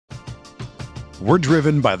We're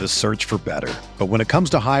driven by the search for better. But when it comes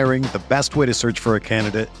to hiring, the best way to search for a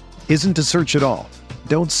candidate isn't to search at all.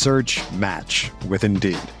 Don't search, match with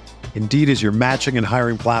Indeed. Indeed is your matching and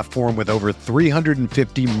hiring platform with over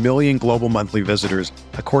 350 million global monthly visitors,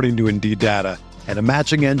 according to Indeed data, and a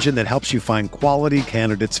matching engine that helps you find quality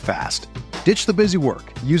candidates fast. Ditch the busy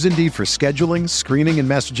work. Use Indeed for scheduling, screening, and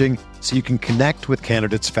messaging so you can connect with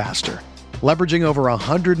candidates faster. Leveraging over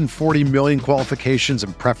 140 million qualifications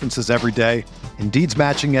and preferences every day, Indeed's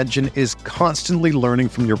matching engine is constantly learning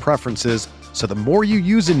from your preferences, so the more you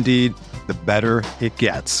use Indeed, the better it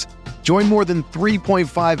gets. Join more than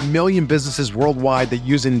 3.5 million businesses worldwide that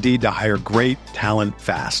use Indeed to hire great talent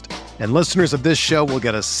fast. And listeners of this show will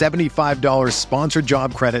get a $75 sponsored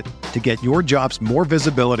job credit to get your jobs more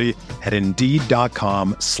visibility at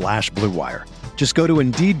Indeed.com/Blue Wire. Just go to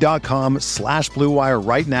Indeed.com/Blue Wire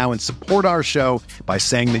right now and support our show by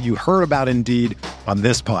saying that you heard about Indeed on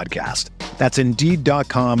this podcast. That's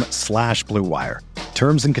Indeed.com/Blue Wire.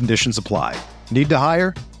 Terms and conditions apply. Need to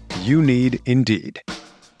hire? You need Indeed.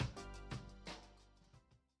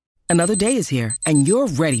 Another day is here, and you're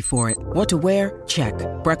ready for it. What to wear? Check.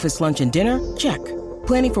 Breakfast, lunch, and dinner? Check.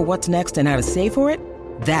 Planning for what's next and how to save for it?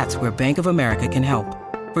 That's where Bank of America can help.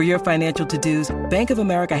 For your financial to-dos, Bank of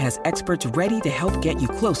America has experts ready to help get you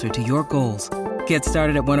closer to your goals. Get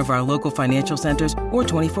started at one of our local financial centers or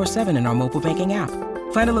 24/7 in our mobile banking app.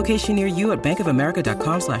 Find a location near you at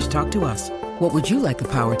bankofamerica.com/talktous. What would you like the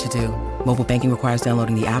power to do? Mobile banking requires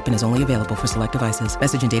downloading the app and is only available for select devices.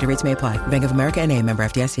 Message and data rates may apply. Bank of America NA, member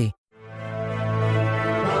FDIC.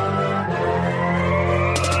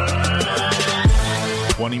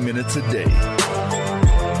 20 minutes a day,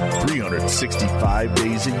 365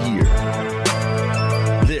 days a year.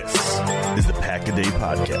 This is the Pack-A-Day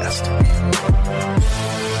Podcast.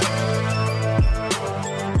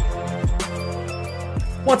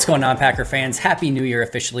 What's going on, Packer fans? Happy New Year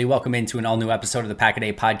officially. Welcome into an all-new episode of the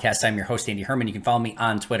Pack-A-Day Podcast. I'm your host, Andy Herman. You can follow me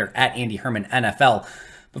on Twitter at Andy Herman NFL.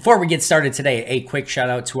 Before we get started today, a quick shout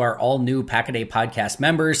out to our all-new Pack-A-Day Podcast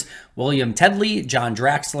members, William Tedley, John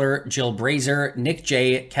Draxler, Jill Brazer, Nick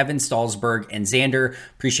J, Kevin Stallsberg, and Xander.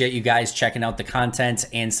 Appreciate you guys checking out the content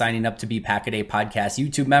and signing up to be Pack-A-Day Podcast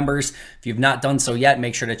YouTube members. If you've not done so yet,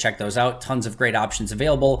 make sure to check those out. Tons of great options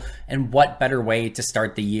available. And what better way to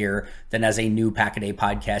start the year than as a new Pack-A-Day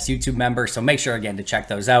Podcast YouTube member? So make sure, again, to check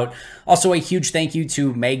those out. Also, a huge thank you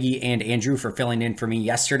to Maggie and Andrew for filling in for me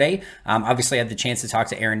yesterday. Obviously, I had the chance to talk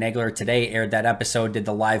to Aaron Nagler today, aired that episode, did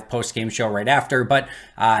the live post-game show right after, but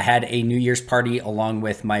had a New Year's party along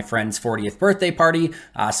with my friend's 40th birthday party,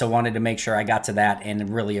 so wanted to make sure I got to that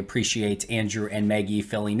and really appreciate Andrew and Maggie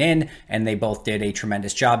filling in, and they both did a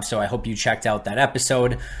tremendous job, so I hope you checked out that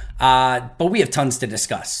episode. But we have tons to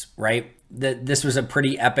discuss, right? This was a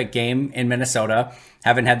pretty epic game in Minnesota.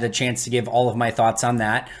 Haven't had the chance to give all of my thoughts on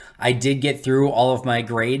that. I did get through all of my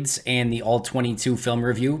grades and the all-22 film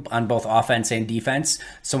review on both offense and defense,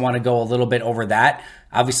 so want to go a little bit over that.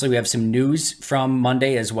 Obviously, we have some news from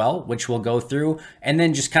Monday as well, which we'll go through, and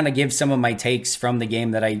then just kind of give some of my takes from the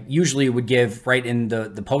game that I usually would give right in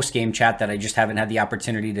the post-game chat that I just haven't had the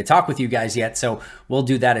opportunity to talk with you guys yet, so we'll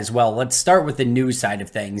do that as well. Let's start with the news side of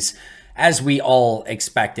things. As we all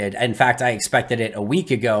expected. In fact, I expected it a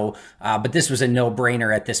week ago, but this was a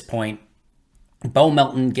no-brainer at this point. Bo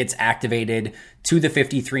Melton gets activated to the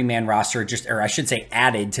 53-man roster,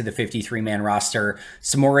 added to the 53-man roster.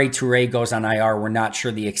 Samori Toure goes on IR. We're not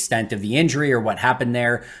sure the extent of the injury or what happened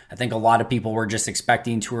there. I think a lot of people were just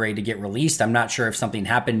expecting Toure to get released. I'm not sure if something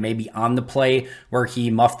happened maybe on the play where he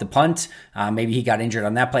muffed the punt. Maybe he got injured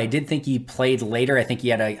on that play. I did think he played later. I think he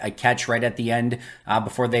had a catch right at the end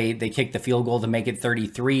before they kicked the field goal to make it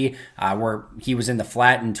 33, where he was in the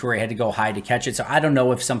flat and Toure had to go high to catch it. So I don't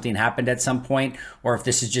know if something happened at some point or if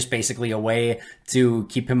this is just basically a way to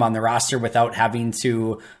keep him on the roster without having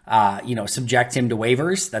to, subject him to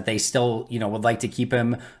waivers, that they still, would like to keep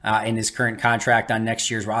him in his current contract on next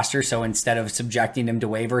year's roster. So instead of subjecting him to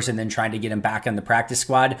waivers and then trying to get him back on the practice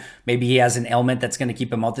squad, maybe he has an ailment that's going to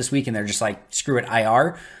keep him out this week and they're just like, screw it,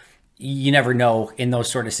 IR. You never know in those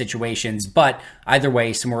sort of situations, but either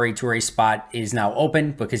way, Samori Toure's spot is now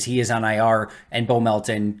open because he is on IR, and Bo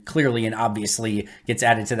Melton clearly and obviously gets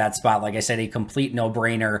added to that spot. Like I said, a complete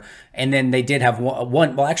no-brainer. And then they did have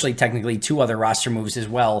technically two other roster moves as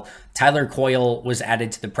well. Tyler Coyle was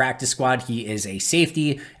added to the practice squad. He is a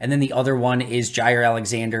safety. And then the other one is Jair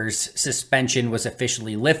Alexander's suspension was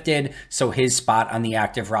officially lifted, so his spot on the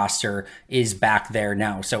active roster is back there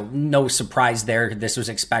now. So no surprise there. This was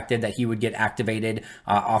expected that he would get activated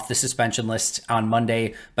off the suspension list on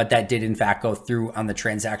Monday, but that did in fact go through on the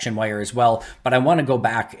transaction wire as well. But I want to go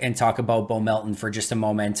back and talk about Bo Melton for just a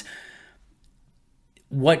moment.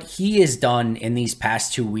 what he has done in these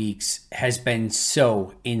past 2 weeks has been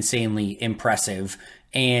so insanely impressive.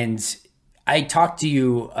 And I talked to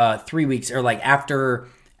you 3 weeks or like after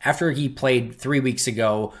he played 3 weeks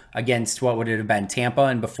ago against what would it have been, Tampa,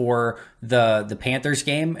 and before the Panthers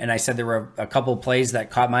game. And I said there were a couple of plays that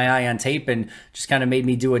caught my eye on tape and just kind of made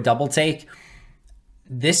me do a double take.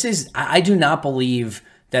 I do not believe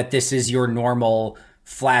that this is your normal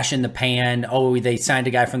flash in the pan. Oh, they signed a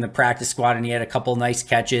guy from the practice squad and he had a couple nice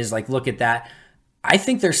catches. Like, look at that. I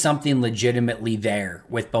think there's something legitimately there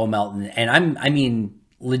with Bo Melton. And I mean,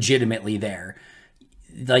 legitimately there.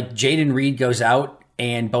 Like, Jayden Reed goes out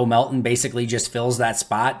and Bo Melton basically just fills that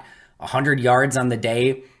spot. 100 yards on the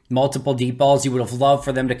day, multiple deep balls. You would have loved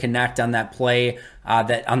for them to connect on that play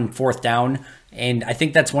that on fourth down. And I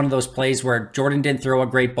think that's one of those plays where Jordan didn't throw a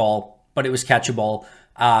great ball, but it was catchable.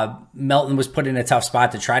 Melton was put in a tough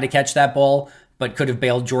spot to try to catch that ball, but could have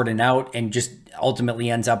bailed Jordan out and just ultimately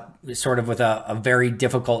ends up sort of with a very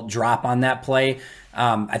difficult drop on that play.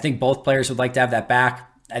 I think both players would like to have that back.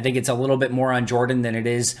 I think it's a little bit more on Jordan than it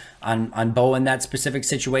is on Bo in that specific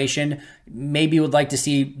situation. Maybe would like to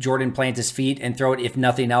see Jordan plant his feet and throw it, if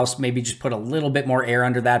nothing else, maybe just put a little bit more air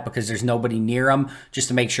under that because there's nobody near him, just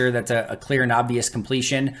to make sure that's a clear and obvious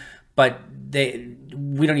completion. But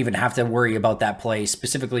we don't even have to worry about that play,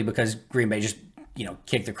 specifically because Green Bay just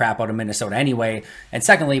kicked the crap out of Minnesota anyway. And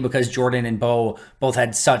secondly, because Jordan and Bo both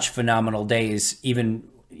had such phenomenal days, even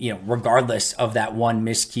regardless of that one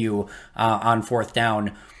miscue on fourth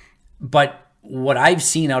down. But what I've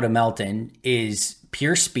seen out of Melton is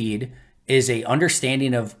pure speed, is a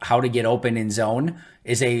understanding of how to get open in zone,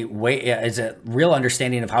 is a real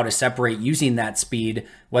understanding of how to separate using that speed,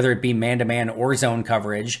 whether it be man-to-man or zone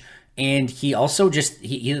coverage. And he also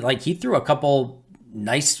he threw a couple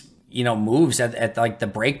nice moves at like the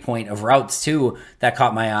break point of routes too that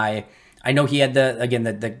caught my eye. I know he had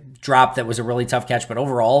the drop that was a really tough catch, but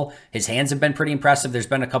overall his hands have been pretty impressive. There's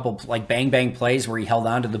been a couple like bang plays where he held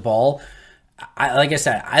on to the ball. Like I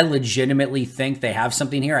said, I legitimately think they have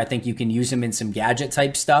something here. I think you can use him in some gadget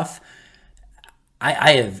type stuff.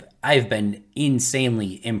 I have been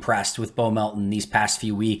insanely impressed with Bo Melton these past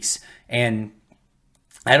few weeks, and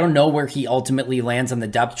I don't know where he ultimately lands on the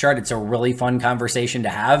depth chart. It's a really fun conversation to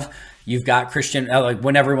have. You've got Christian,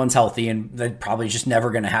 when everyone's healthy, and that's probably just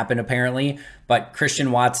never going to happen apparently, but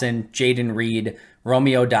Christian Watson, Jayden Reed,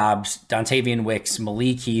 Romeo Doubs, Dontavian Wicks,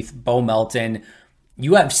 Malik Heath, Bo Melton.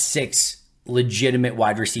 You have 6 legitimate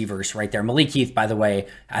wide receivers right there. Malik Heath, by the way,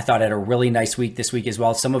 I thought had a really nice week this week as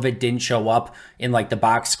well. Some of it didn't show up in like the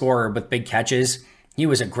box score or with big catches. He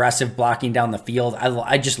was aggressive blocking down the field.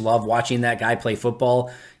 I just love watching that guy play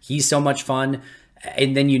football. He's so much fun.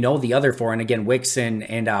 And then the other 4, and again, Wicks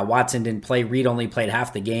and Watson didn't play. Reed only played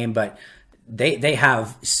half the game, but they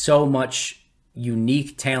have so much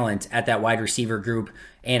unique talent at that wide receiver group.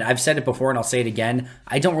 And I've said it before and I'll say it again.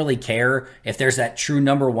 I don't really care if there's that true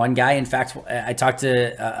number one guy. In fact, I talked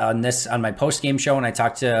to on my post-game show, and I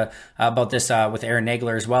talked to about this with Aaron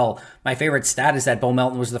Nagler as well. My favorite stat is that Bo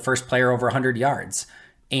Melton was the first player over 100 yards.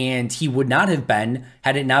 And he would not have been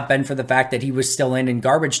had it not been for the fact that he was still in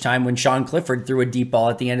garbage time when Sean Clifford threw a deep ball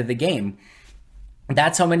at the end of the game.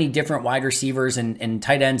 That's how many different wide receivers and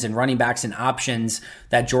tight ends and running backs and options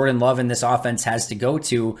that Jordan Love in this offense has to go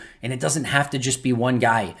to. And it doesn't have to just be one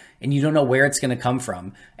guy. And you don't know where it's going to come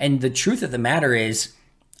from. And the truth of the matter is,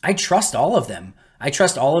 I trust all of them. I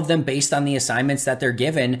trust all of them based on the assignments that they're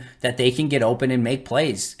given, that they can get open and make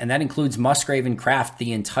plays. And that includes Musgrave and Kraft,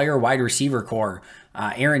 the entire wide receiver core.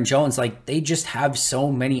 Aaron Jones, they just have so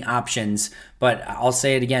many options. But I'll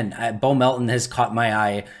say it again, Bo Melton has caught my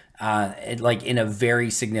eye in a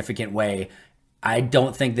very significant way. I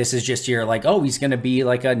don't think this is just your he's going to be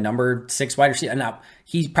like a number 6 wide receiver. Now,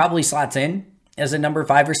 he probably slots in as a number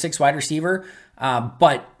 5 or 6 wide receiver.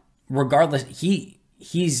 But regardless,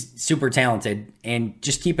 he's super talented, and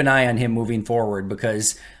just keep an eye on him moving forward,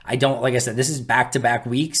 because like I said, this is back-to-back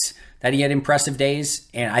weeks that he had impressive days.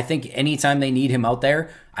 And I think anytime they need him out there,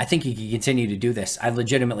 I think he can continue to do this. I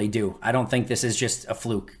legitimately do. I don't think this is just a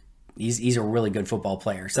fluke. He's a really good football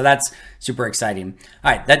player. So that's super exciting.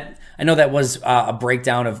 All right, I know that was a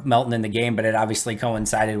breakdown of Melton in the game, but it obviously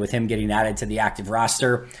coincided with him getting added to the active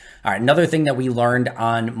roster. All right, another thing that we learned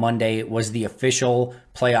on Monday was the official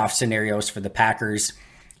playoff scenarios for the Packers.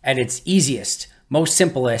 At its easiest, most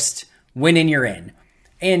simplest, win and you're in.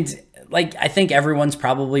 And like, I think everyone's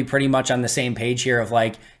probably pretty much on the same page here of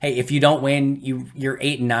like, hey, if you don't win, you're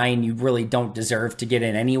 8-9, you really don't deserve to get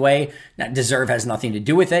in anyway. Now, deserve has nothing to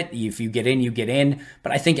do with it. If you get in, you get in.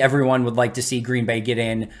 But I think everyone would like to see Green Bay get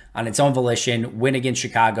in on its own volition, win against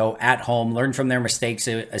Chicago at home, learn from their mistakes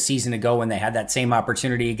a season ago when they had that same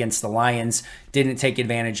opportunity against the Lions, didn't take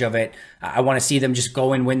advantage of it. I want to see them just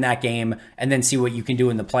go and win that game and then see what you can do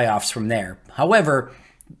in the playoffs from there. However,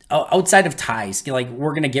 outside of ties, like,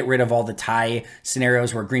 we're going to get rid of all the tie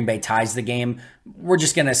scenarios where Green Bay ties the game. We're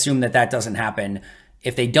just going to assume that doesn't happen.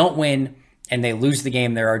 If they don't win and they lose the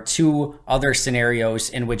game, there are two other scenarios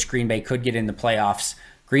in which Green Bay could get in the playoffs.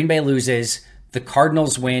 Green Bay loses, the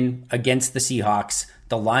Cardinals win against the Seahawks,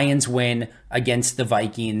 the Lions win against the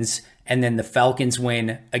Vikings, and then the Falcons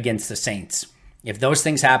win against the Saints. If those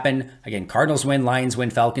things happen, again, Cardinals win, Lions win,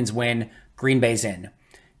 Falcons win, Green Bay's in.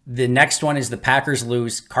 The next one is the Packers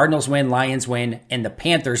lose, Cardinals win, Lions win, and the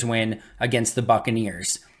Panthers win against the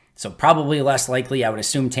Buccaneers. So probably less likely. I would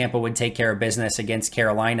assume Tampa would take care of business against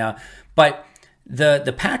Carolina. But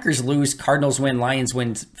the Packers lose, Cardinals win, Lions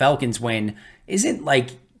win, Falcons win isn't like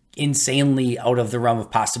insanely out of the realm of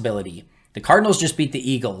possibility. The Cardinals just beat the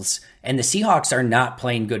Eagles, and the Seahawks are not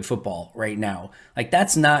playing good football right now. Like,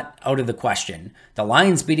 that's not out of the question. The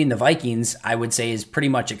Lions beating the Vikings, I would say, is pretty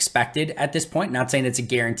much expected at this point. Not saying it's a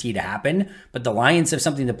guarantee to happen, but the Lions have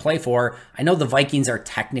something to play for. I know the Vikings are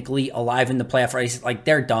technically alive in the playoff race. Like,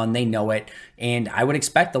 they're done. They know it. And I would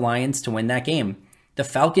expect the Lions to win that game. The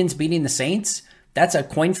Falcons beating the Saints, that's a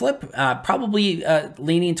coin flip, probably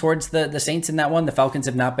leaning towards the Saints in that one. The Falcons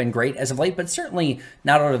have not been great as of late, but certainly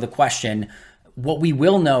not out of the question. What we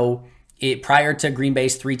will know prior to Green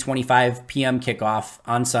Bay's 3:25 p.m. kickoff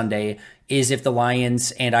on Sunday is if the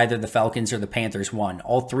Lions and either the Falcons or the Panthers won.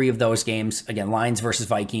 All three of those games, again, Lions versus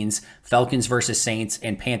Vikings, Falcons versus Saints,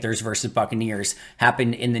 and Panthers versus Buccaneers,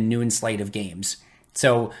 happened in the noon slate of games.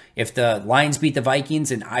 So if the Lions beat the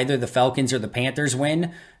Vikings and either the Falcons or the Panthers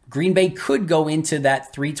win, Green Bay could go into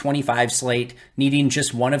that 3:25 slate needing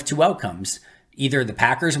just one of two outcomes. Either the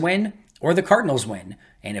Packers win or the Cardinals win.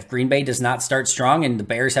 And if Green Bay does not start strong and the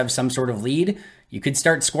Bears have some sort of lead, you could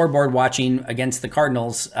start scoreboard watching against the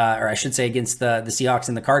Cardinals, or I should say against the Seahawks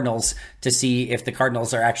and the Cardinals, to see if the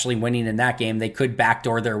Cardinals are actually winning in that game. They could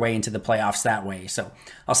backdoor their way into the playoffs that way. So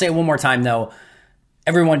I'll say it one more time, though.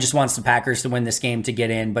 Everyone just wants the Packers to win this game to get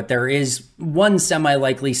in, but there is one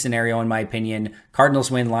semi-likely scenario, in my opinion. Cardinals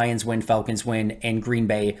win, Lions win, Falcons win, and Green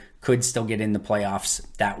Bay could still get in the playoffs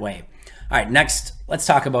that way. All right, next, let's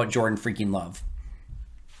talk about Jordan freaking Love.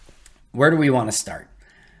 Where do we want to start?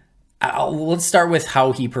 Let's start with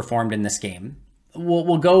how he performed in this game.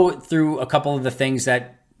 We'll go through a couple of the things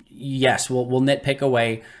that, yes, we'll nitpick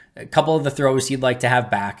away. A couple of the throws he'd like to have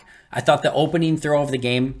back. I thought the opening throw of the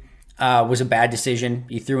game was a bad decision.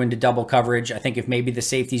 He threw into double coverage. I think if maybe the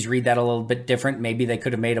safeties read that a little bit different, maybe they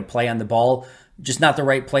could have made a play on the ball. Just not the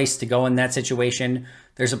right place to go in that situation.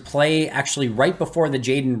 There's a play actually right before the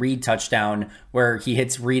Jayden Reed touchdown where he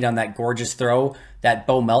hits Reed on that gorgeous throw that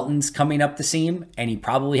Bo Melton's coming up the seam, and he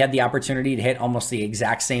probably had the opportunity to hit almost the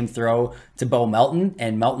exact same throw to Bo Melton,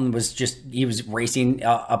 and Melton was racing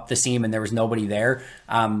up the seam and there was nobody there.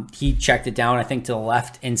 He checked it down, I think, to the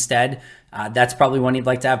left instead. That's probably one he'd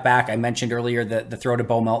like to have back. I mentioned earlier the throw to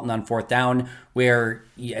Bo Melton on fourth down, where,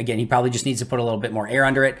 again, he probably just needs to put a little bit more air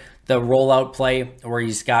under it. The rollout play where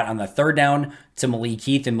he's got on the third down to Malik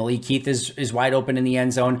Heath, and Malik Heath is wide open in the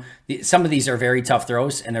end zone. Some of these are very tough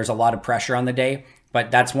throws, and there's a lot of pressure on the day. But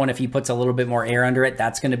that's one, if he puts a little bit more air under it,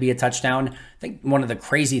 that's going to be a touchdown. I think one of the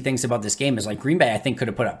crazy things about this game is, like, Green Bay, I think, could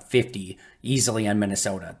have put up 50 easily on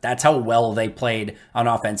Minnesota. That's how well they played on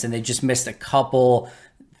offense, and they just missed a couple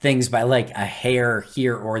things by like a hair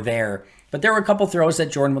here or there. But there were a couple throws that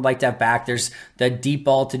Jordan would like to have back. There's the deep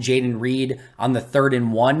ball to Jayden Reed on the 3rd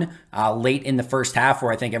and 1 late in the first half,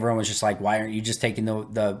 where I think everyone was just like, why aren't you just taking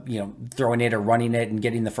the throwing it or running it and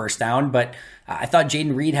getting the first down? But I thought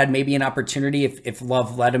Jayden Reed had maybe an opportunity if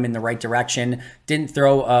Love led him in the right direction. Didn't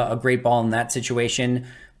throw a great ball in that situation.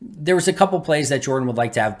 There was a couple plays that Jordan would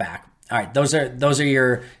like to have back. All right, those are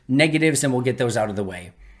your negatives, and we'll get those out of the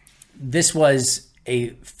way. This was a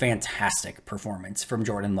fantastic performance from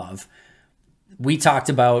Jordan Love. We talked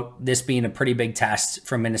about this being a pretty big test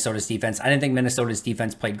from Minnesota's defense. I didn't think Minnesota's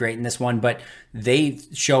defense played great in this one, but they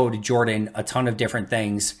showed Jordan a ton of different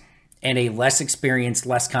things, and a less experienced,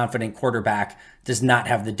 less confident quarterback does not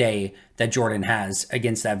have the day that Jordan has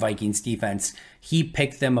against that Vikings defense. He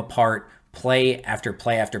picked them apart play after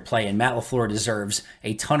play after play. And Matt LaFleur deserves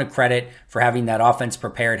a ton of credit for having that offense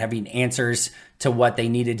prepared, having answers to what they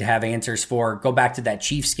needed to have answers for. Go back to that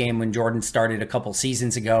Chiefs game when Jordan started a couple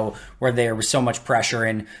seasons ago where there was so much pressure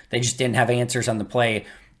and they just didn't have answers on the play.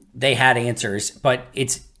 They had answers, but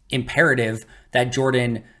it's imperative that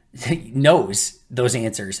Jordan knows those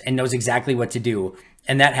answers and knows exactly what to do.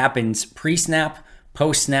 And that happens pre-snap,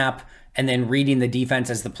 post-snap, and then reading the defense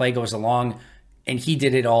as the play goes along. And he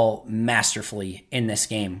did it all masterfully in this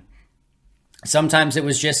game. Sometimes it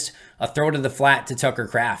was just a throw to the flat to Tucker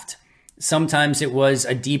Kraft. Sometimes it was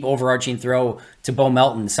a deep overarching throw to Bo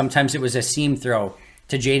Melton. Sometimes it was a seam throw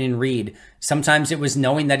to Jayden Reed. Sometimes it was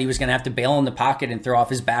knowing that he was going to have to bail in the pocket and throw off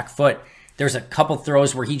his back foot. There's a couple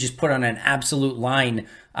throws where he just put on an absolute line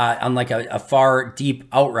on like a far deep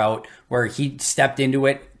out route where he stepped into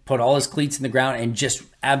it, put all his cleats in the ground, and just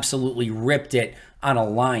absolutely ripped it on a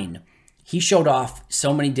line. He showed off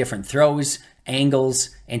so many different throws,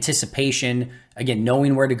 angles, anticipation, again,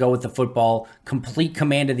 knowing where to go with the football, complete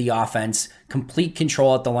command of the offense, complete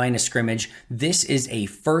control at the line of scrimmage. This is a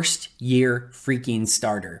first-year freaking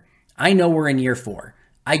starter. I know we're in year 4.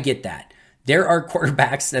 I get that. There are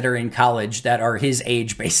quarterbacks that are in college that are his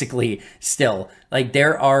age basically still. Like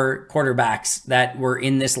there are quarterbacks that were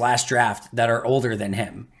in this last draft that are older than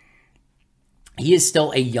him. He is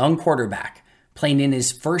still a young quarterback playing in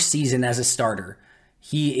his first season as a starter.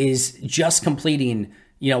 He is just completing,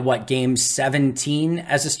 game 17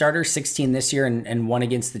 as a starter, 16 this year and one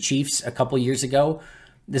against the Chiefs a couple years ago.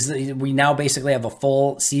 We now basically have a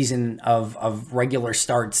full season of regular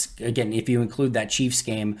starts, again, if you include that Chiefs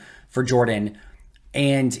game for Jordan.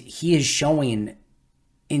 And he is showing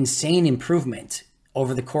insane improvement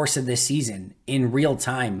over the course of this season in real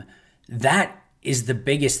time. That is the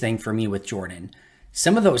biggest thing for me with Jordan.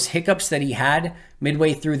 Some of those hiccups that he had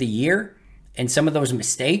midway through the year and some of those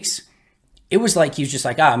mistakes, it was like he was just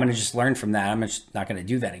like, I'm going to just learn from that. I'm just not going to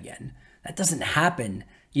do that again. That doesn't happen.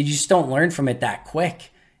 You just don't learn from it that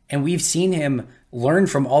quick. And we've seen him learn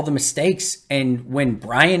from all the mistakes. And when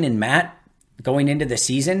Brian and Matt going into the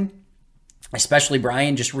season, especially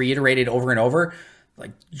Brian, just reiterated over and over,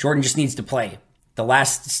 like Jordan just needs to play. The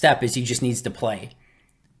last step is he just needs to play.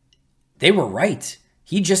 They were right.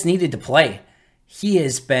 He just needed to play. He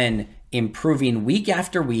has been improving week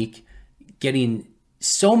after week, getting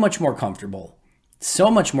so much more comfortable,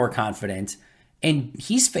 so much more confident, and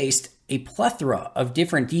he's faced a plethora of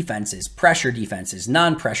different defenses, pressure defenses,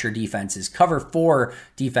 non-pressure defenses, cover 4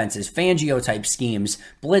 defenses, Fangio type schemes,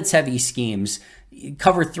 blitz heavy schemes,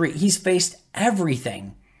 cover 3. He's faced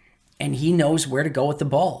everything, and he knows where to go with the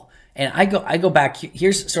ball. And I go back.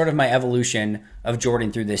 Here's sort of my evolution of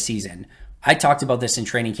Jordan through this season. I talked about this in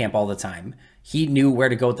training camp all the time. He knew where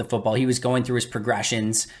to go with the football. He was going through his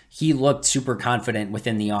progressions. He looked super confident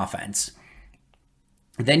within the offense.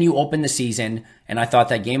 Then you open the season, and I thought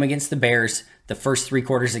that game against the Bears, the first 3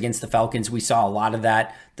 quarters against the Falcons, we saw a lot of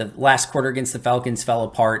that. The last quarter against the Falcons fell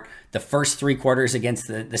apart. The first 3 quarters against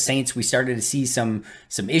the Saints, we started to see some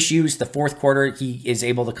issues. The fourth quarter, he is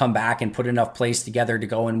able to come back and put enough plays together to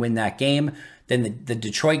go and win that game. Then the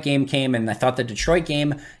Detroit game came, and I thought the Detroit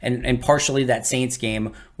game and partially that Saints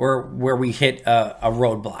game were where we hit a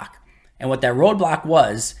roadblock. And what that roadblock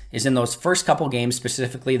was is in those first couple games,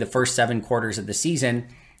 specifically the first 7 quarters of the season,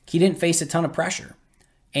 he didn't face a ton of pressure.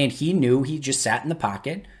 And he knew he just sat in the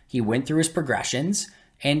pocket. He went through his progressions,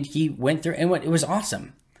 and he went through, and it was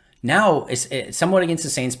awesome. Now, it's somewhat against the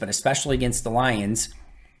Saints, but especially against the Lions,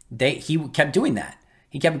 he kept doing that.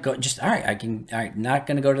 He kept going, just, all right, not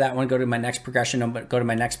going to go to that one, go to my next progression, but go to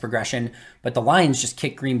my next progression. But the Lions just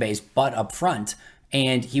kicked Green Bay's butt up front.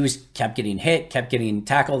 And he kept getting hit, kept getting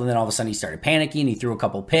tackled, and then all of a sudden he started panicking. He threw a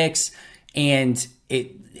couple picks, and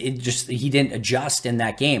he didn't adjust in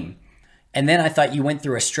that game. And then I thought you went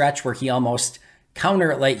through a stretch where he almost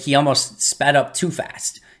sped up too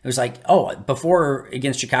fast. It was like, before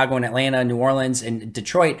against Chicago and Atlanta, New Orleans, and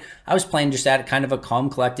Detroit, I was playing just at kind of a calm,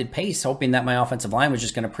 collected pace, hoping that my offensive line was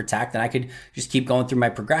just going to protect and I could just keep going through my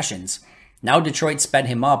progressions. Now Detroit sped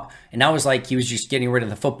him up, and now it was like he was just getting rid of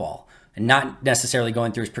the football and not necessarily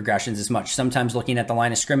going through his progressions as much, sometimes looking at the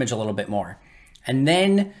line of scrimmage a little bit more. And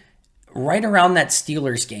then right around that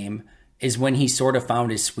Steelers game is when he sort of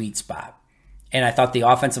found his sweet spot. And I thought the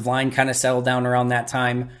offensive line kind of settled down around that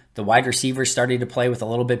time. The wide receivers started to play with a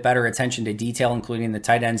little bit better attention to detail, including the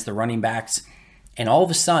tight ends, the running backs. And all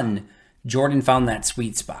of a sudden, Jordan found that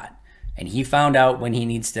sweet spot. And he found out when he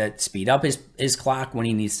needs to speed up his clock, when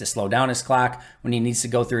he needs to slow down his clock, when he needs to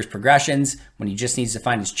go through his progressions, when he just needs to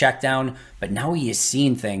find his check down. But now he is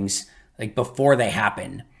seeing things like before they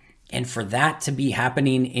happen. And for that to be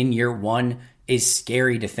happening in year 1 is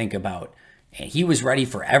scary to think about. And he was ready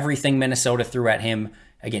for everything Minnesota threw at him.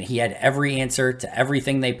 Again, he had every answer to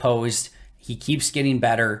everything they posed. He keeps getting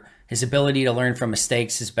better. His ability to learn from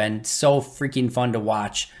mistakes has been so freaking fun to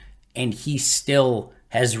watch. And he still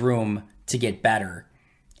has room to get better.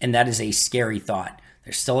 And that is a scary thought.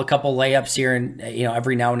 There's still a couple layups here and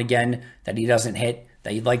every now and again that he doesn't hit,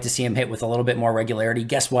 that you'd like to see him hit with a little bit more regularity.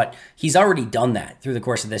 Guess what? He's already done that through the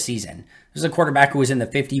course of this season. There's a quarterback who was in the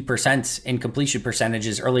 50% in completion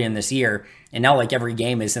percentages early in this year, and now like every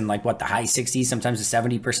game is in the high 60s, sometimes the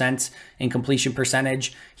 70% in completion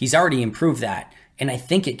percentage. He's already improved that, and I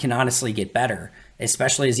think it can honestly get better,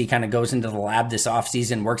 especially as he kind of goes into the lab this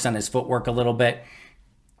offseason, works on his footwork a little bit.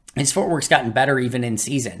 His footwork's gotten better even in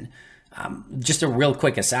season. Just a real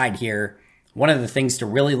quick aside here, one of the things to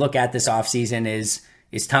really look at this offseason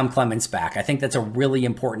is Tom Clements back. I think that's a really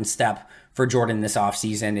important step for Jordan this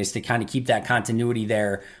offseason, is to kind of keep that continuity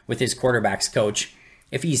there with his quarterbacks coach.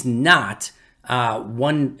 If he's not,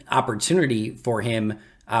 one opportunity for him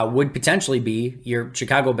would potentially be your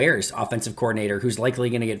Chicago Bears offensive coordinator, who's likely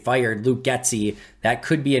going to get fired, Luke Getsy. That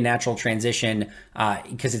could be a natural transition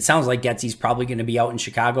because it sounds like Getsy's probably going to be out in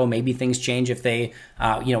Chicago. Maybe things change if they,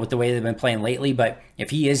 with the way they've been playing lately. But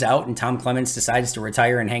if he is out and Tom Clements decides to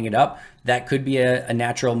retire and hang it up, that could be a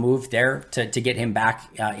natural move there to get him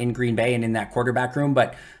back in Green Bay and in that quarterback room.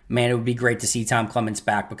 But man, it would be great to see Tom Clements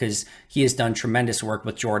back because he has done tremendous work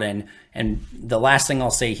with Jordan. And the last thing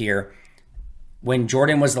I'll say here, when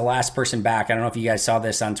Jordan was the last person back, I don't know if you guys saw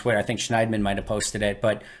this on Twitter. I think Schneidman might have posted it,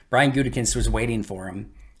 but Brian Gutekunst was waiting for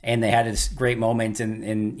him, and they had this great moment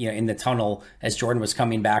in the tunnel as Jordan was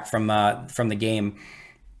coming back from the game.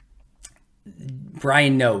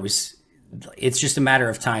 Brian knows it's just a matter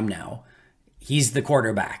of time now. He's the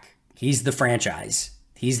quarterback. He's the franchise.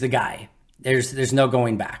 He's the guy. There's no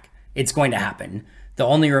going back. It's going to happen. The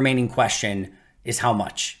only remaining question is how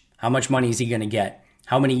much. How much money is he going to get?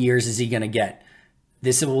 How many years is he going to get?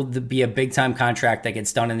 This will be a big-time contract that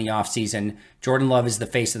gets done in the offseason. Jordan Love is the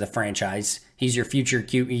face of the franchise. He's your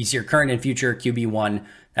he's your current and future QB1.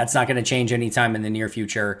 That's not going to change anytime in the near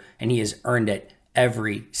future, and he has earned it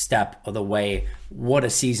every step of the way. What a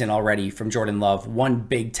season already from Jordan Love. One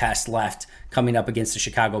big test left coming up against the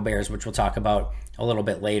Chicago Bears, which we'll talk about a little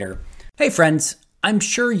bit later. Hey, friends. I'm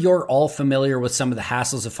sure you're all familiar with some of the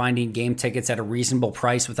hassles of finding game tickets at a reasonable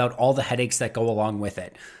price without all the headaches that go along with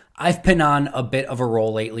it. I've been on a bit of a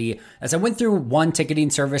roll lately as I went through one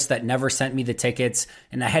ticketing service that never sent me the tickets,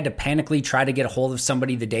 and I had to panically try to get a hold of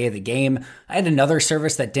somebody the day of the game. I had another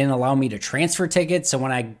service that didn't allow me to transfer tickets, so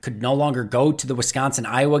when I could no longer go to the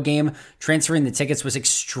Wisconsin-Iowa game, transferring the tickets was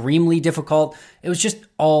extremely difficult. It was just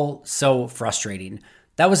all so frustrating.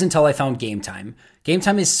 That was until I found Game Time. Game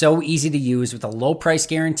Time is so easy to use with a low price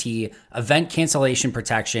guarantee, event cancellation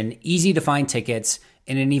protection, easy to find tickets,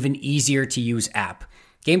 and an even easier to use app.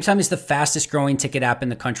 Game Time is the fastest growing ticket app in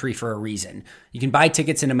the country for a reason. You can buy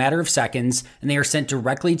tickets in a matter of seconds, and they are sent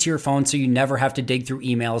directly to your phone so you never have to dig through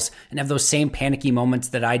emails and have those same panicky moments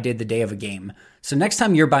that I did the day of a game. So next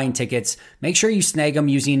time you're buying tickets, make sure you snag them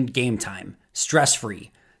using Game Time.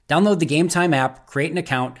 Stress-free. Download the Game Time app, create an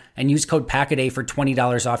account, and use code PACKADAY for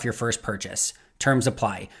 $20 off your first purchase. Terms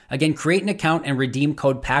apply. Again, create an account and redeem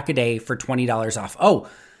code PACKADAY for $20 off. Oh,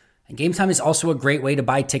 and Game Time is also a great way to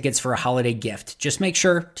buy tickets for a holiday gift. Just make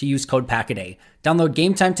sure to use code PACKADAY. Download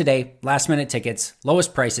Game Time today. Last minute tickets,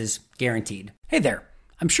 lowest prices, guaranteed. Hey there.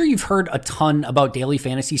 I'm sure you've heard a ton about daily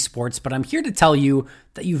fantasy sports, but I'm here to tell you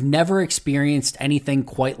that you've never experienced anything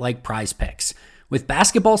quite like Prize Picks. With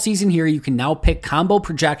basketball season here, you can now pick combo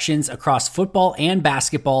projections across football and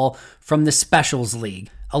basketball from the Specials League,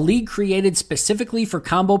 a league created specifically for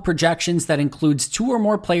combo projections that includes two or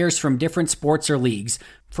more players from different sports or leagues.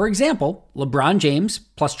 For example, LeBron James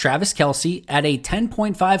plus Travis Kelce at a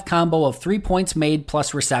 10.5 combo of 3 points made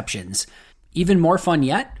plus receptions. Even more fun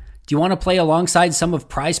yet? Do you want to play alongside some of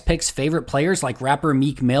Prize Picks' favorite players like rapper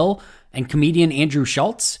Meek Mill and comedian Andrew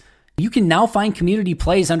Schultz? You can now find community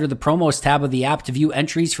plays under the promos tab of the app to view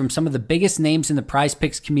entries from some of the biggest names in the Prize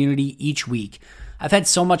Picks community each week. I've had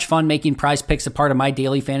so much fun making Prize Picks a part of my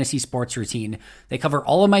daily fantasy sports routine. They cover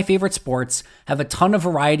all of my favorite sports, have a ton of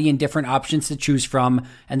variety and different options to choose from,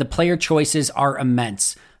 and the player choices are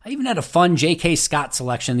immense. I even had a fun J.K. Scott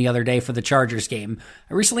selection the other day for the Chargers game.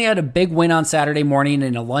 I recently had a big win on Saturday morning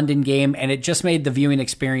in a London game, and it just made the viewing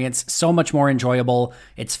experience so much more enjoyable.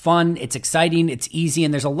 It's fun, it's exciting, it's easy,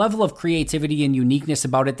 and there's a level of creativity and uniqueness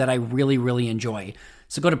about it that I really, really enjoy.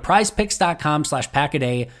 So go to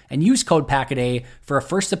prizepicks.com/packaday and use code packaday for a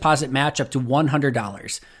first deposit match up to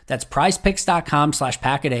 $100. That's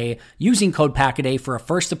prizepicks.com/packaday using code packaday for a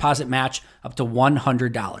first deposit match up to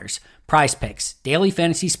 $100. Prize Picks, daily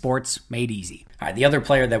fantasy sports made easy. All right, the other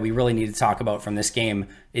player that we really need to talk about from this game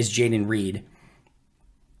is Jayden Reed.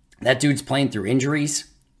 That dude's playing through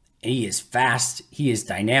injuries. He is fast. He is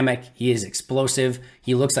dynamic. He is explosive.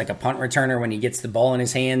 He looks like a punt returner when he gets the ball in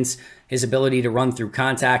his hands. His ability to run through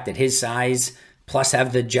contact at his size, plus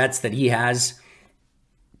have the jets that he has.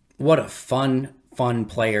 What a fun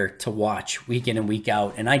player to watch week in and week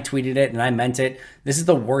out. And I tweeted it and I meant it. This is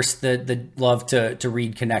the worst the Love to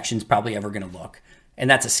Reed connection's probably ever going to look. And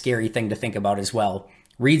that's a scary thing to think about as well.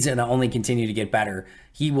 Reed's going to only continue to get better.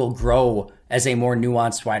 He will grow as a more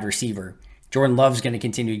nuanced wide receiver. Jordan Love's going to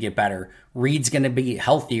continue to get better. Reed's going to be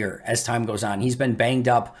healthier as time goes on. He's been banged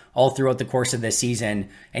up all throughout the course of this season,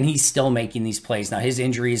 and he's still making these plays. Now, his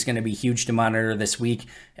injury is going to be huge to monitor this week.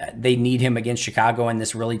 They need him against Chicago in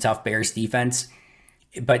this really tough Bears defense.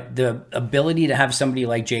 But the ability to have somebody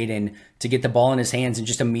like Jayden to get the ball in his hands and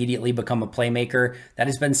just immediately become a playmaker, that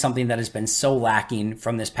has been something that has been so lacking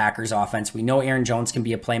from this Packers offense. We know Aaron Jones can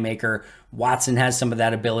be a playmaker. Watson has some of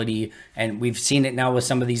that ability, and we've seen it now with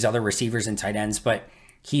some of these other receivers and tight ends, but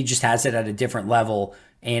he just has it at a different level.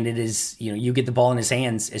 And it is, you get the ball in his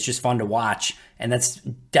hands. It's just fun to watch. And that's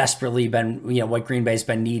desperately been, what Green Bay's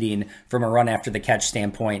been needing from a run after the catch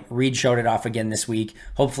standpoint. Reed showed it off again this week.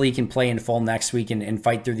 Hopefully he can play in full next week and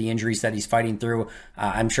fight through the injuries that he's fighting through.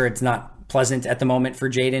 I'm sure it's not pleasant at the moment for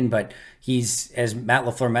Jayden, but he's, as Matt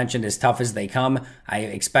LaFleur mentioned, as tough as they come. I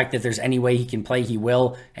expect if there's any way he can play, he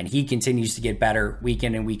will. And he continues to get better week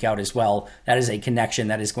in and week out as well. That is a connection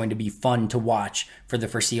that is going to be fun to watch for the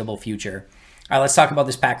foreseeable future. All right, let's talk about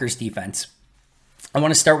this Packers defense. I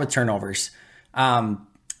want to start with turnovers.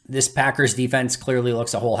 This Packers defense clearly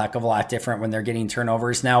looks a whole heck of a lot different when they're getting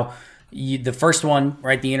turnovers. Now, the first one,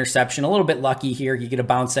 right, the interception, a little bit lucky here. You get a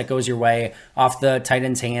bounce that goes your way off the tight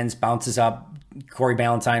end's hands, bounces up. Corey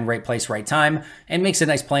Ballantyne, right place, right time, and makes a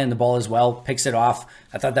nice play on the ball as well, picks it off.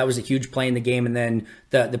 I thought that was a huge play in the game. And then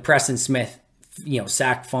the Preston Smith,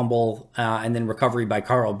 sack fumble, and then recovery by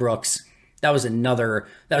Carl Brooks. That was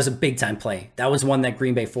a big time play. That was one that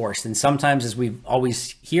Green Bay forced. And sometimes, as we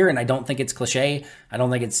always hear, and I don't think it's cliche, I don't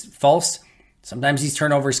think it's false, sometimes these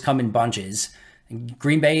turnovers come in bunches. And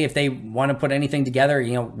Green Bay, if they want to put anything together,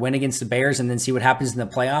 win against the Bears and then see what happens in the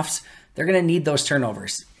playoffs, they're going to need those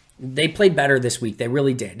turnovers. They played better this week. They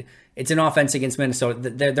really did. It's an offense against Minnesota.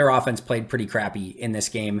 Their offense played pretty crappy in this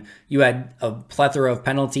game. You had a plethora of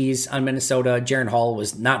penalties on Minnesota. Jaren Hall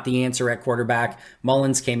was not the answer at quarterback.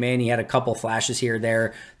 Mullins came in. He had a couple flashes here or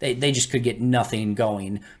there. They just could get nothing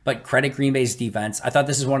going. But credit Green Bay's defense. I thought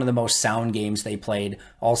this is one of the most sound games they played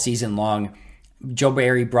all season long. Joe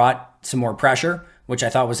Barry brought some more pressure, which I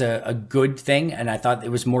thought was a good thing. And I thought it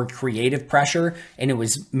was more creative pressure, and it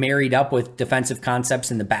was married up with defensive concepts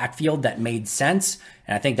in the backfield that made sense.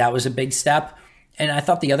 And I think that was a big step. And I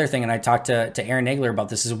thought the other thing, and I talked to Aaron Nagler about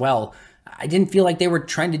this as well, I didn't feel like they were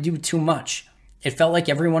trying to do too much. It felt like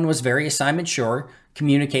everyone was very assignment sure,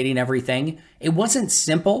 communicating everything. It wasn't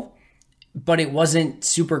simple, but it wasn't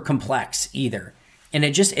super complex either. And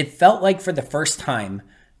it felt like for the first time,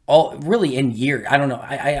 really in years, I don't know,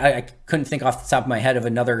 I couldn't think off the top of my head of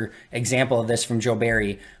another example of this from Joe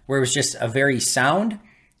Barry, where it was just a very sound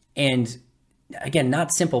and, again,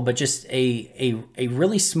 not simple, but just a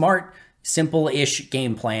really smart, simple-ish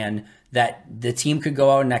game plan that the team could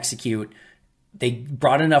go out and execute. They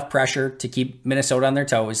brought enough pressure to keep Minnesota on their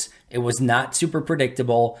toes. It was not super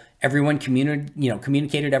predictable. Everyone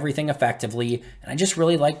communicated everything effectively, and I just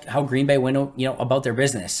really liked how Green Bay went about their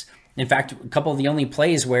business. In fact, a couple of the only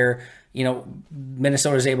plays where,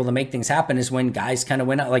 Minnesota is able to make things happen is when guys kind of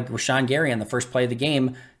went out, like Rashawn Gary on the first play of the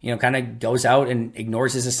game, kind of goes out and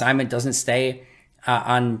ignores his assignment, doesn't stay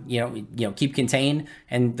on, keep contained,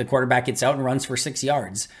 and the quarterback gets out and runs for 6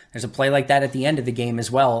 yards. There's a play like that at the end of the game as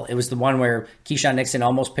well. It was the one where Keyshawn Nixon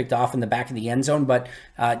almost picked off in the back of the end zone, but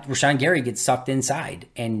Rashawn Gary gets sucked inside.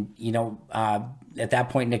 And, at that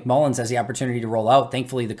point, Nick Mullins has the opportunity to roll out.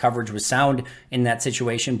 Thankfully, the coverage was sound in that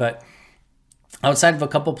situation. But outside of a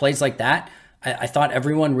couple plays like that, I thought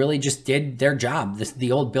everyone really just did their job.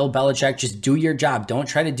 The old Bill Belichick, just do your job. Don't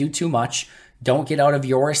try to do too much. Don't get out of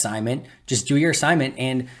your assignment. Just do your assignment.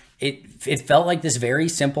 And it felt like this very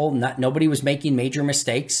simple, nobody was making major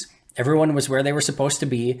mistakes. Everyone was where they were supposed to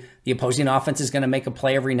be. The opposing offense is going to make a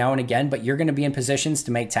play every now and again, but you're going to be in positions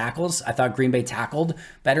to make tackles. I thought Green Bay tackled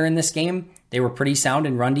better in this game. They were pretty sound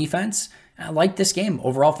in run defense. I liked this game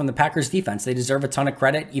overall from the Packers defense. They deserve a ton of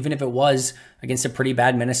credit, even if it was against a pretty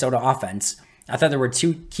bad Minnesota offense. I thought there were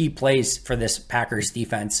two key plays for this Packers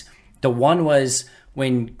defense. The one was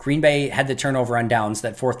when Green Bay had the turnover on downs,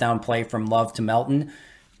 that fourth down play from Love to Melton,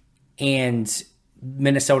 and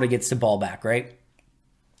Minnesota gets the ball back, right?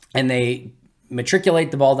 and they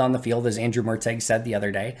matriculate the ball down the field, as Andrew Merteg said the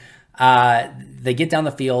other day. They get down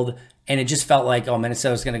the field, and it just felt like,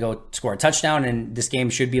 Minnesota's going to go score a touchdown, and this game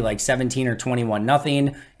should be like 17 or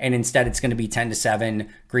 21-0, and instead it's going to be 10-7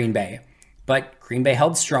 Green Bay. But Green Bay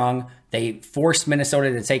held strong. They forced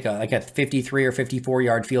Minnesota to take a 53 or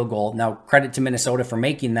 54-yard field goal. Now, credit to Minnesota for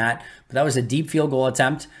making that, but that was a deep field goal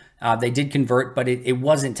attempt. They did convert, but it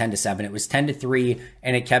wasn't 10-7. It was 10-3,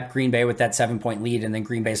 and it kept Green Bay with that 7-point lead, and then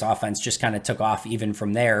Green Bay's offense just kind of took off even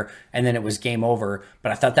from there, and then it was game over.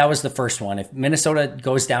 But I thought that was the first one. If Minnesota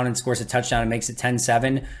goes down and scores a touchdown and makes it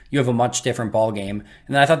 10-7, you have a much different ball game.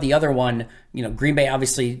 And then I thought the other one, Green Bay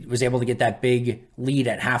obviously was able to get that big lead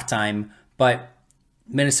at halftime, but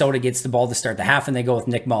Minnesota gets the ball to start the half, and they go with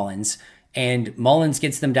Nick Mullins. And Mullins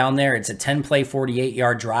gets them down there. It's a 10-play,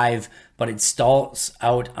 48-yard drive, but it stalls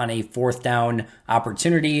out on a fourth down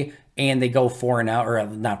opportunity, and they go 4-and-out, or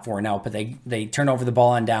not 4-and-out, but they turn over the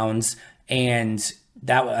ball on downs. And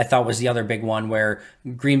that, I thought, was the other big one where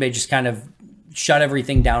Green Bay just kind of shut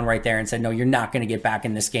everything down right there and said, no, you're not going to get back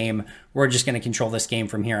in this game. We're just going to control this game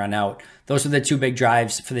from here on out. Those were the two big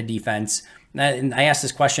drives for the defense. And I asked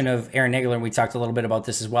this question of Aaron Nagler, and we talked a little bit about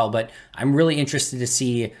this as well, but I'm really interested to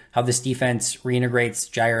see how this defense reintegrates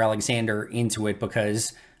Jaire Alexander into it,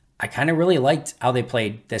 because I kind of really liked how they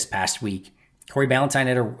played this past week. Corey Ballentine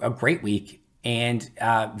had a great week, and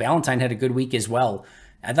Valentine had a good week as well.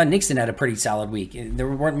 I thought Nixon had a pretty solid week. There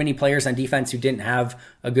weren't many players on defense who didn't have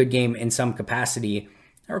a good game in some capacity.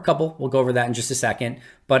 There were a couple. We'll go over that in just a second.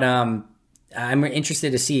 But I'm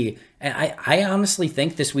interested to see. And I honestly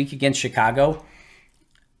think this week against Chicago,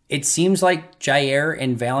 it seems like Jaire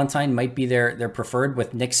and Valentine might be their preferred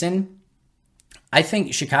with Nixon. I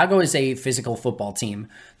think Chicago is a physical football team.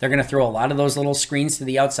 They're going to throw a lot of those little screens to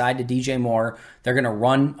the outside to DJ Moore. They're going to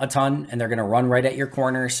run a ton, and they're going to run right at your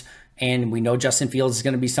corners. And we know Justin Fields is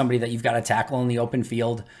going to be somebody that you've got to tackle in the open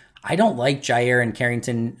field. I don't like Jaire and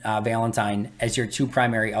Carrington Valentine as your two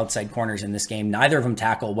primary outside corners in this game. Neither of them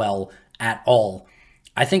tackle well at all.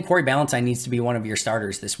 I think Corey Ballentine needs to be one of your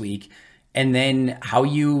starters this week. And then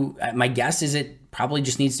my guess is it probably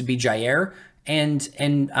just needs to be Jaire and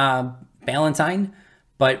Ballentine.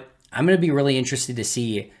 But I'm going to be really interested to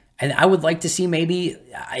see. And I would like to see, maybe,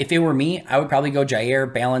 if it were me, I would probably go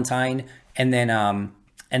Jaire, Ballentine, and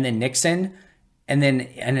then Nixon, and then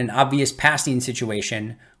in an obvious passing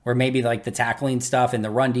situation where maybe like the tackling stuff and the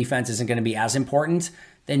run defense isn't going to be as important,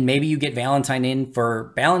 then maybe you get Valentine in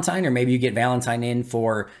for Ballentine, or maybe you get Valentine in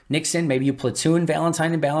for Nixon. Maybe you platoon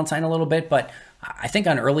Valentine and Ballentine a little bit. But I think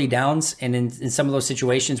on early downs and in some of those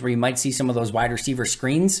situations where you might see some of those wide receiver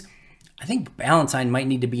screens, I think Ballentine might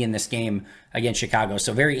need to be in this game against Chicago.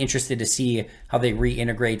 So very interested to see how they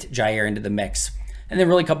reintegrate Jaire into the mix. And then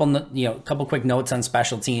really couple quick notes on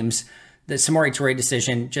special teams. The Samori Toure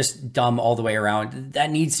decision, just dumb all the way around.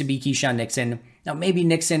 That needs to be Keyshawn Nixon. Now, maybe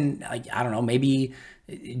Nixon, I don't know, maybe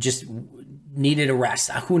just needed a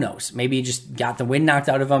rest. Who knows? Maybe he just got the wind knocked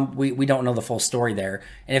out of him. We don't know the full story there.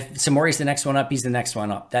 And if Samori's the next one up, he's the next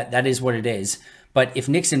one up. That is what it is. But if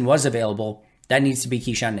Nixon was available, that needs to be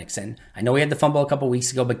Keyshawn Nixon. I know he had the fumble a couple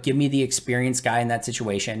weeks ago, but give me the experienced guy in that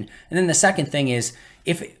situation. And then the second thing is,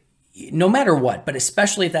 no matter what, but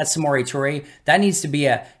especially if that's Samori Toure, that needs to be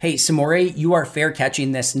hey, Samori, you are fair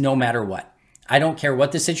catching this no matter what. I don't care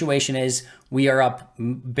what the situation is. We are up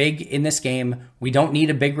big in this game. We don't need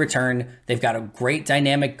a big return. They've got a great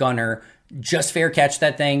dynamic gunner. Just fair catch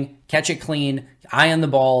that thing, catch it clean, eye on the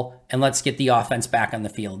ball, and let's get the offense back on the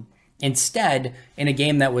field. Instead, in a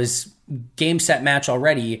game that was game, set, match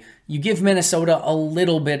already, you give Minnesota a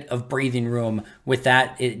little bit of breathing room with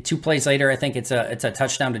that. 2 plays later, I think it's a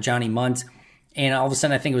touchdown to Johnny Munt. And all of a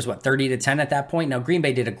sudden, I think it was 30-10 at that point. Now, Green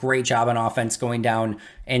Bay did a great job on offense going down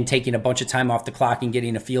and taking a bunch of time off the clock and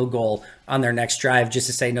getting a field goal on their next drive just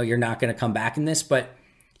to say, no, you're not going to come back in this. But,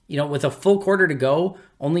 with a full quarter to go,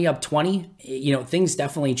 only up 20, things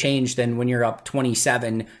definitely change than when you're up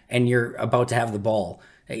 27 and you're about to have the ball.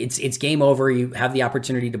 It's game over. You have the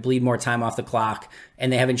opportunity to bleed more time off the clock,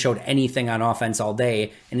 and they haven't showed anything on offense all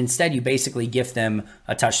day. And instead, you basically gift them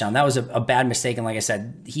a touchdown. That was a bad mistake. And like I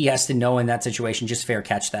said, he has to know in that situation, just fair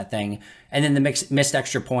catch that thing. And then the missed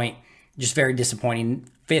extra point, just very disappointing.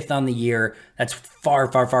 5th on the year. That's far,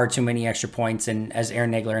 far, far too many extra points. And as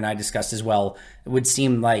Aaron Nagler and I discussed as well, it would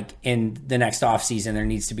seem like in the next offseason, there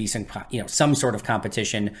needs to be some sort of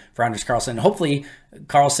competition for Anders Carlson. Hopefully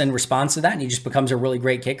Carlson responds to that and he just becomes a really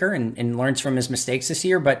great kicker and learns from his mistakes this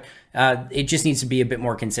year. But it just needs to be a bit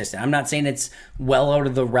more consistent. I'm not saying it's well out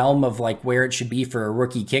of the realm of where it should be for a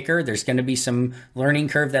rookie kicker. There's going to be some learning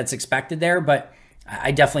curve that's expected there, but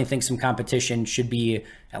I definitely think some competition should be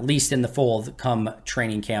at least in the fold come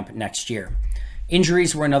training camp next year.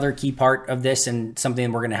 Injuries were another key part of this and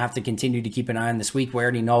something we're going to have to continue to keep an eye on this week. We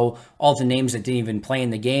already know all the names that didn't even play in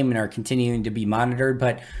the game and are continuing to be monitored,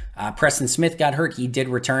 but Preston Smith got hurt. He did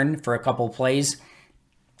return for a couple plays.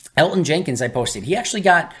 Elton Jenkins, I posted, he actually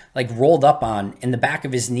got rolled up on in the back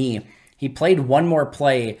of his knee. He played one more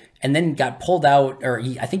play and then got pulled out, or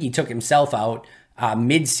I think he took himself out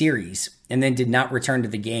mid-series and then did not return to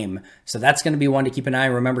the game. So that's going to be one to keep an eye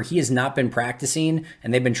on. Remember, he has not been practicing,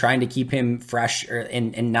 and they've been trying to keep him fresh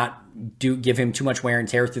and not give him too much wear and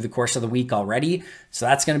tear through the course of the week already. So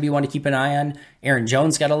that's going to be one to keep an eye on. Aaron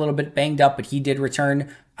Jones got a little bit banged up, but he did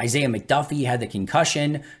return. Isaiah McDuffie had the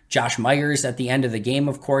concussion. Josh Myers at the end of the game,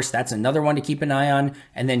 of course, that's another one to keep an eye on.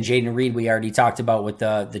 And then Jayden Reed, we already talked about with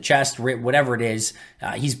the chest, whatever it is.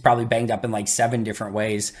 He's probably banged up in 7 different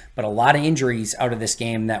ways. But a lot of injuries out of this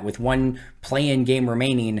game that with one play-in game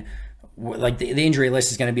remaining, the injury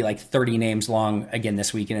list is going to be 30 names long again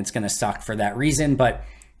this week, and it's going to suck for that reason. But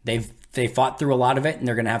they fought through a lot of it, and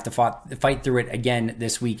they're going to have to fight through it again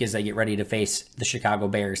this week as they get ready to face the Chicago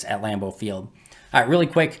Bears at Lambeau Field. All right, really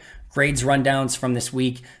quick, grades rundowns from this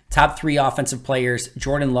week. Top 3 offensive players,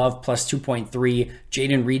 Jordan Love plus 2.3,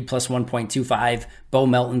 Jayden Reed plus 1.25, Bo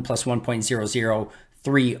Melton plus 1.00.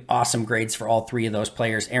 3 awesome grades for all 3 of those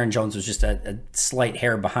players. Aaron Jones was just a slight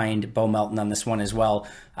hair behind Bo Melton on this one as well.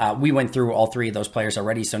 We went through all 3 of those players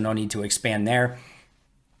already, so no need to expand there.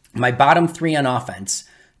 My bottom 3 on offense,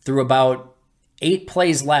 through about 8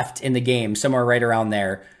 plays left in the game, somewhere right around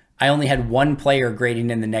there, I only had 1 player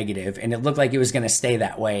grading in the negative, and it looked like it was going to stay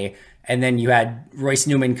that way. And then you had Royce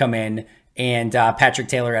Newman come in, and Patrick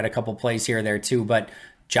Taylor had a couple plays here or there too. But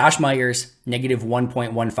Josh Myers, negative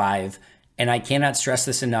 1.15. And I cannot stress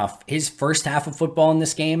this enough. His first half of football in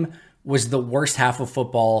this game was the worst half of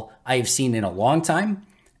football I have seen in a long time,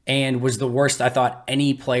 and was the worst I thought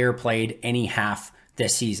any player played any half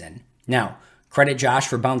this season. Now, credit Josh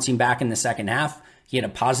for bouncing back in the second half. He had a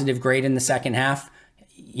positive grade in the second half.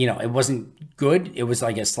 It wasn't good. It was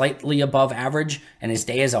a slightly above average, and his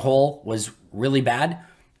day as a whole was really bad.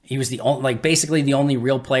 He was basically the only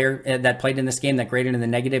real player that played in this game that graded in the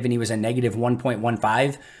negative, and he was a negative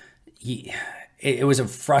 1.15. It was a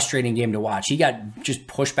frustrating game to watch. He got just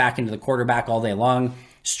pushed back into the quarterback all day long,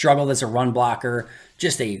 struggled as a run blocker,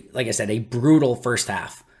 just like I said, a brutal first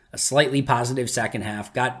half, a slightly positive second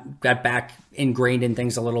half, got back ingrained in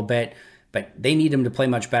things a little bit. But they need him to play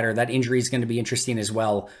much better. That injury is going to be interesting as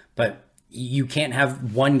well. But you can't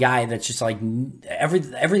have one guy that's just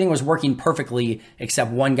everything was working perfectly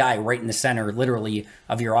except one guy right in the center, literally,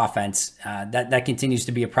 of your offense. That continues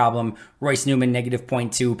to be a problem. Royce Newman, negative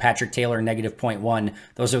 0.2. Patrick Taylor, negative 0.1.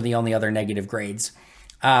 Those are the only other negative grades.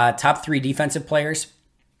 Top 3 defensive players.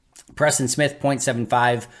 Preston Smith,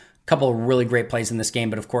 0.75. Couple of really great plays in this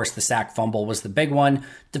game, but of course the sack fumble was the big one.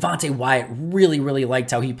 Devonte Wyatt really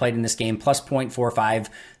liked how he played in this game, plus 0.45.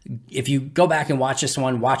 If you go back and watch this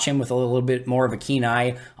one, watch him with a little bit more of a keen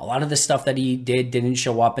eye. A lot of the stuff that he didn't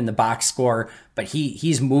show up in the box score, but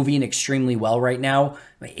he's moving extremely well right now.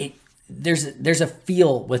 There's a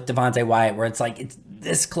feel with Devonte Wyatt where it's it's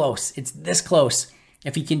this close. It's this close.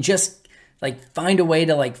 If he can just find a way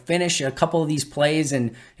to finish a couple of these plays,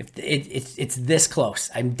 and if it's this close,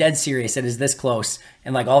 I'm dead serious. It is this close,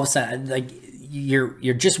 and all of a sudden,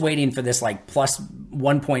 you're just waiting for this plus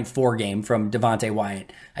 1.4 game from Devonte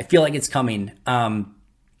Wyatt. I feel like it's coming,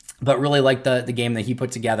 but really like the game that he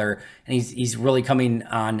put together, and he's really coming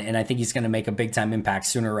on, and I think he's going to make a big time impact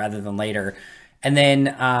sooner rather than later. And then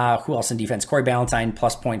who else in defense? Corey Ballantyne,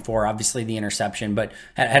 plus 0.4, obviously the interception, but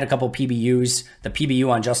had a couple PBUs. The PBU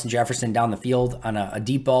on Justin Jefferson down the field on a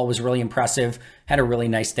deep ball was really impressive. Had a really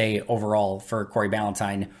nice day overall for Corey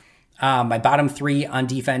Ballantyne. My bottom 3 on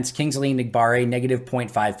defense, Kingsley Enagbare, negative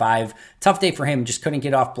 0.55. Tough day for him, just couldn't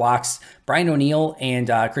get off blocks. Brian O'Neill and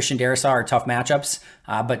Christian Darrisaw are tough matchups,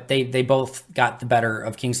 but they both got the better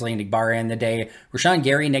of Kingsley Enagbare in the day. Rashawn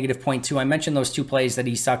Gary, negative 0.2. I mentioned those 2 plays that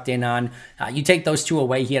he sucked in on. You take those 2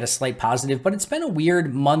 away, he had a slight positive, but it's been a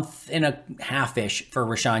weird month and a half-ish for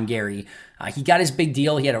Rashawn Gary. He got his big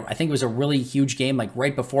deal. He had, I think it was a really huge game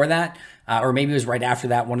right before that, or maybe it was right after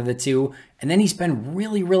that, one of the 2. And then he's been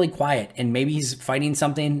really quiet, and maybe he's fighting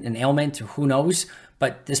something, an ailment, who knows.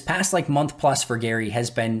 But this past month plus for Gary has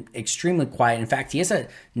been extremely quiet. In fact, he has a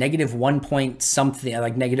negative 1 point something,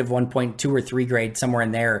 negative 1.2 or 3 grade somewhere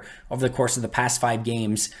in there over the course of the past 5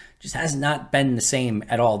 games. Just has not been the same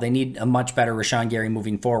at all. They need a much better Rashawn Gary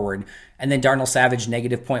moving forward. And then Darnell Savage,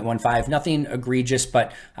 negative 0.15. Nothing egregious,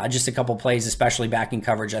 but just a couple plays, especially back in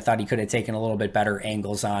coverage, I thought he could have taken a little bit better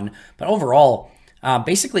angles on. But overall,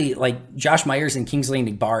 Basically, like Josh Myers and Kingsley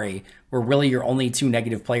Enagbare were really your only two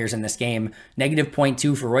negative players in this game. Negative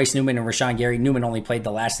 0.2 for Royce Newman and Rashawn Gary. Newman only played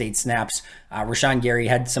the last 8 snaps. Rashawn Gary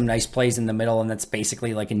had some nice plays in the middle, and that's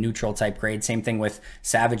basically like a neutral type grade. Same thing with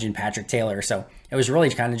Savage and Patrick Taylor. So it was really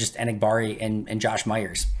kind of just Enagbare and Josh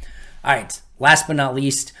Myers. All right, last but not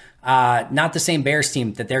least, not the same Bears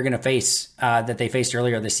team that they're going to face that they faced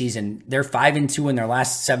earlier this season. They're 5-2 in their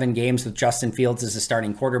last 7 games with Justin Fields as the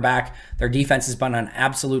starting quarterback. Their defense has been on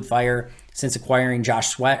absolute fire since acquiring Josh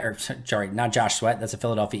Sweat, or sorry, not Josh Sweat, that's a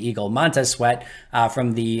Philadelphia Eagle, Montez Sweat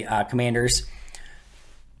from the Commanders.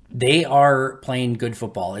 They are playing good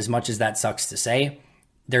football, as much as that sucks to say.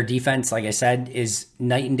 Their defense, like I said, is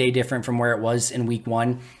night and day different from where it was in week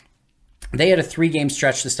 1. They had a 3-game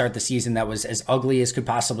stretch to start the season that was as ugly as could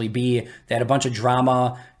possibly be. They had a bunch of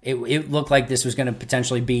drama. It looked like this was going to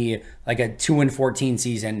potentially be like a 2-14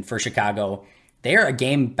 season for Chicago. They are a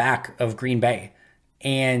game back of Green Bay.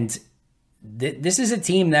 And this is a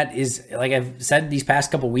team that is, like I've said these past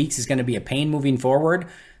couple weeks, is going to be a pain moving forward.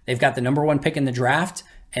 They've got the number 1 pick in the draft.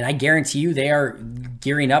 And I guarantee you they are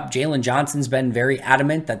gearing up. Jalen Johnson's been very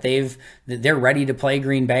adamant that they're ready to play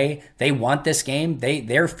Green Bay. They want this game.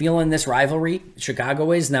 They're feeling this rivalry.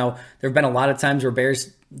 Chicago is. Now, there have been a lot of times where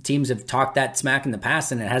Bears teams have talked that smack in the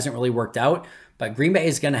past and it hasn't really worked out. But Green Bay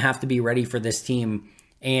is going to have to be ready for this team.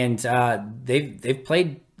 And they've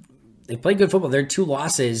played good football. Their 2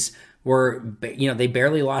 losses were, they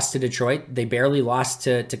barely lost to Detroit. They barely lost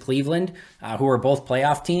to Cleveland, who are both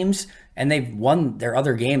playoff teams. And they've won their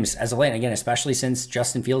other games as of late. And again, especially since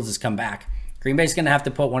Justin Fields has come back. Green Bay's going to have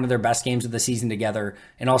to put one of their best games of the season together,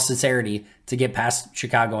 in all sincerity, to get past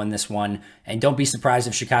Chicago in this one. And don't be surprised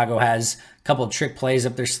if Chicago has a couple of trick plays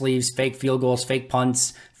up their sleeves, fake field goals, fake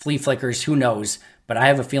punts, flea flickers, who knows. But I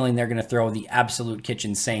have a feeling they're going to throw the absolute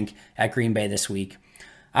kitchen sink at Green Bay this week.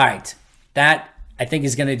 All right, that I think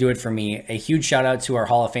is going to do it for me. A huge shout out to our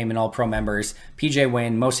Hall of Fame and All-Pro members, PJ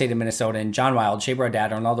Wynn, Most Hated Minnesotan, John Wild, Shea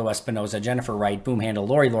Brodat, Ronaldo Espinoza, Jennifer Wright, Boom Handle,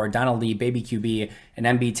 Lori Lord, Donald Lee, Baby QB, and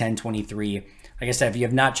MB1023. Like I said, if you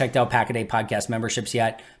have not checked out Pack-A-Day podcast memberships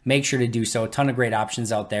yet, make sure to do so. A ton of great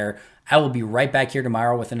options out there. I will be right back here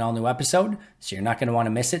tomorrow with an all-new episode, so you're not going to want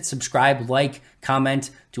to miss it. Subscribe, like,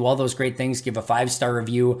 comment, do all those great things. Give a 5-star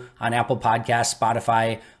review on Apple Podcasts,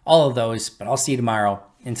 Spotify, all of those. But I'll see you tomorrow.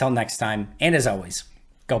 Until next time, and as always,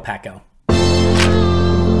 go Pack Go.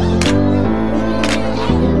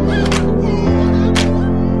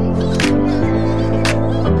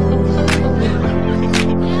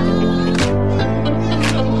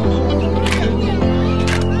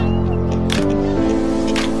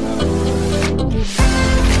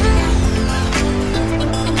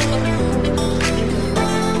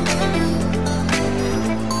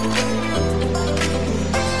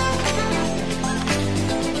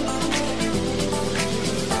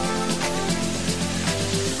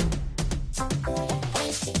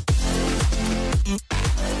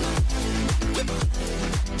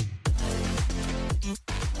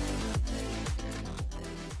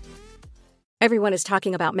 Everyone is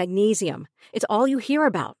talking about magnesium. It's all you hear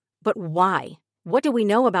about. But why? What do we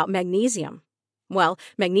know about magnesium? Well,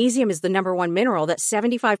 magnesium is the number 1 mineral that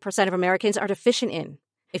 75% of Americans are deficient in.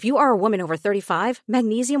 If you are a woman over 35,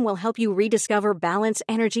 magnesium will help you rediscover balance,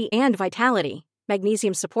 energy, and vitality.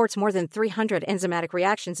 Magnesium supports more than 300 enzymatic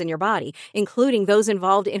reactions in your body, including those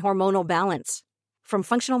involved in hormonal balance. From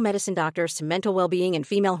functional medicine doctors to mental well-being and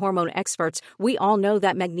female hormone experts, we all know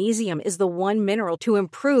that magnesium is the one mineral to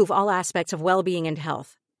improve all aspects of well-being and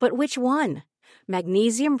health. But which one?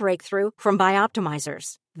 Magnesium Breakthrough from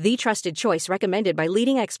Bioptimizers, the trusted choice recommended by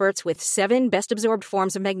leading experts with 7 best-absorbed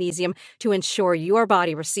forms of magnesium to ensure your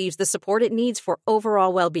body receives the support it needs for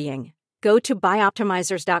overall well-being. Go to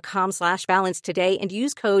bioptimizers.com/balance today and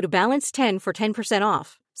use code BALANCE10 for 10%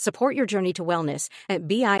 off. Support your journey to wellness at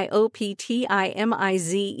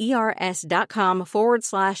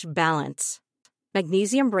bioptimizers.com/balance.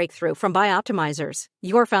 Magnesium Breakthrough from Bioptimizers,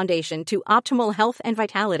 your foundation to optimal health and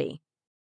vitality.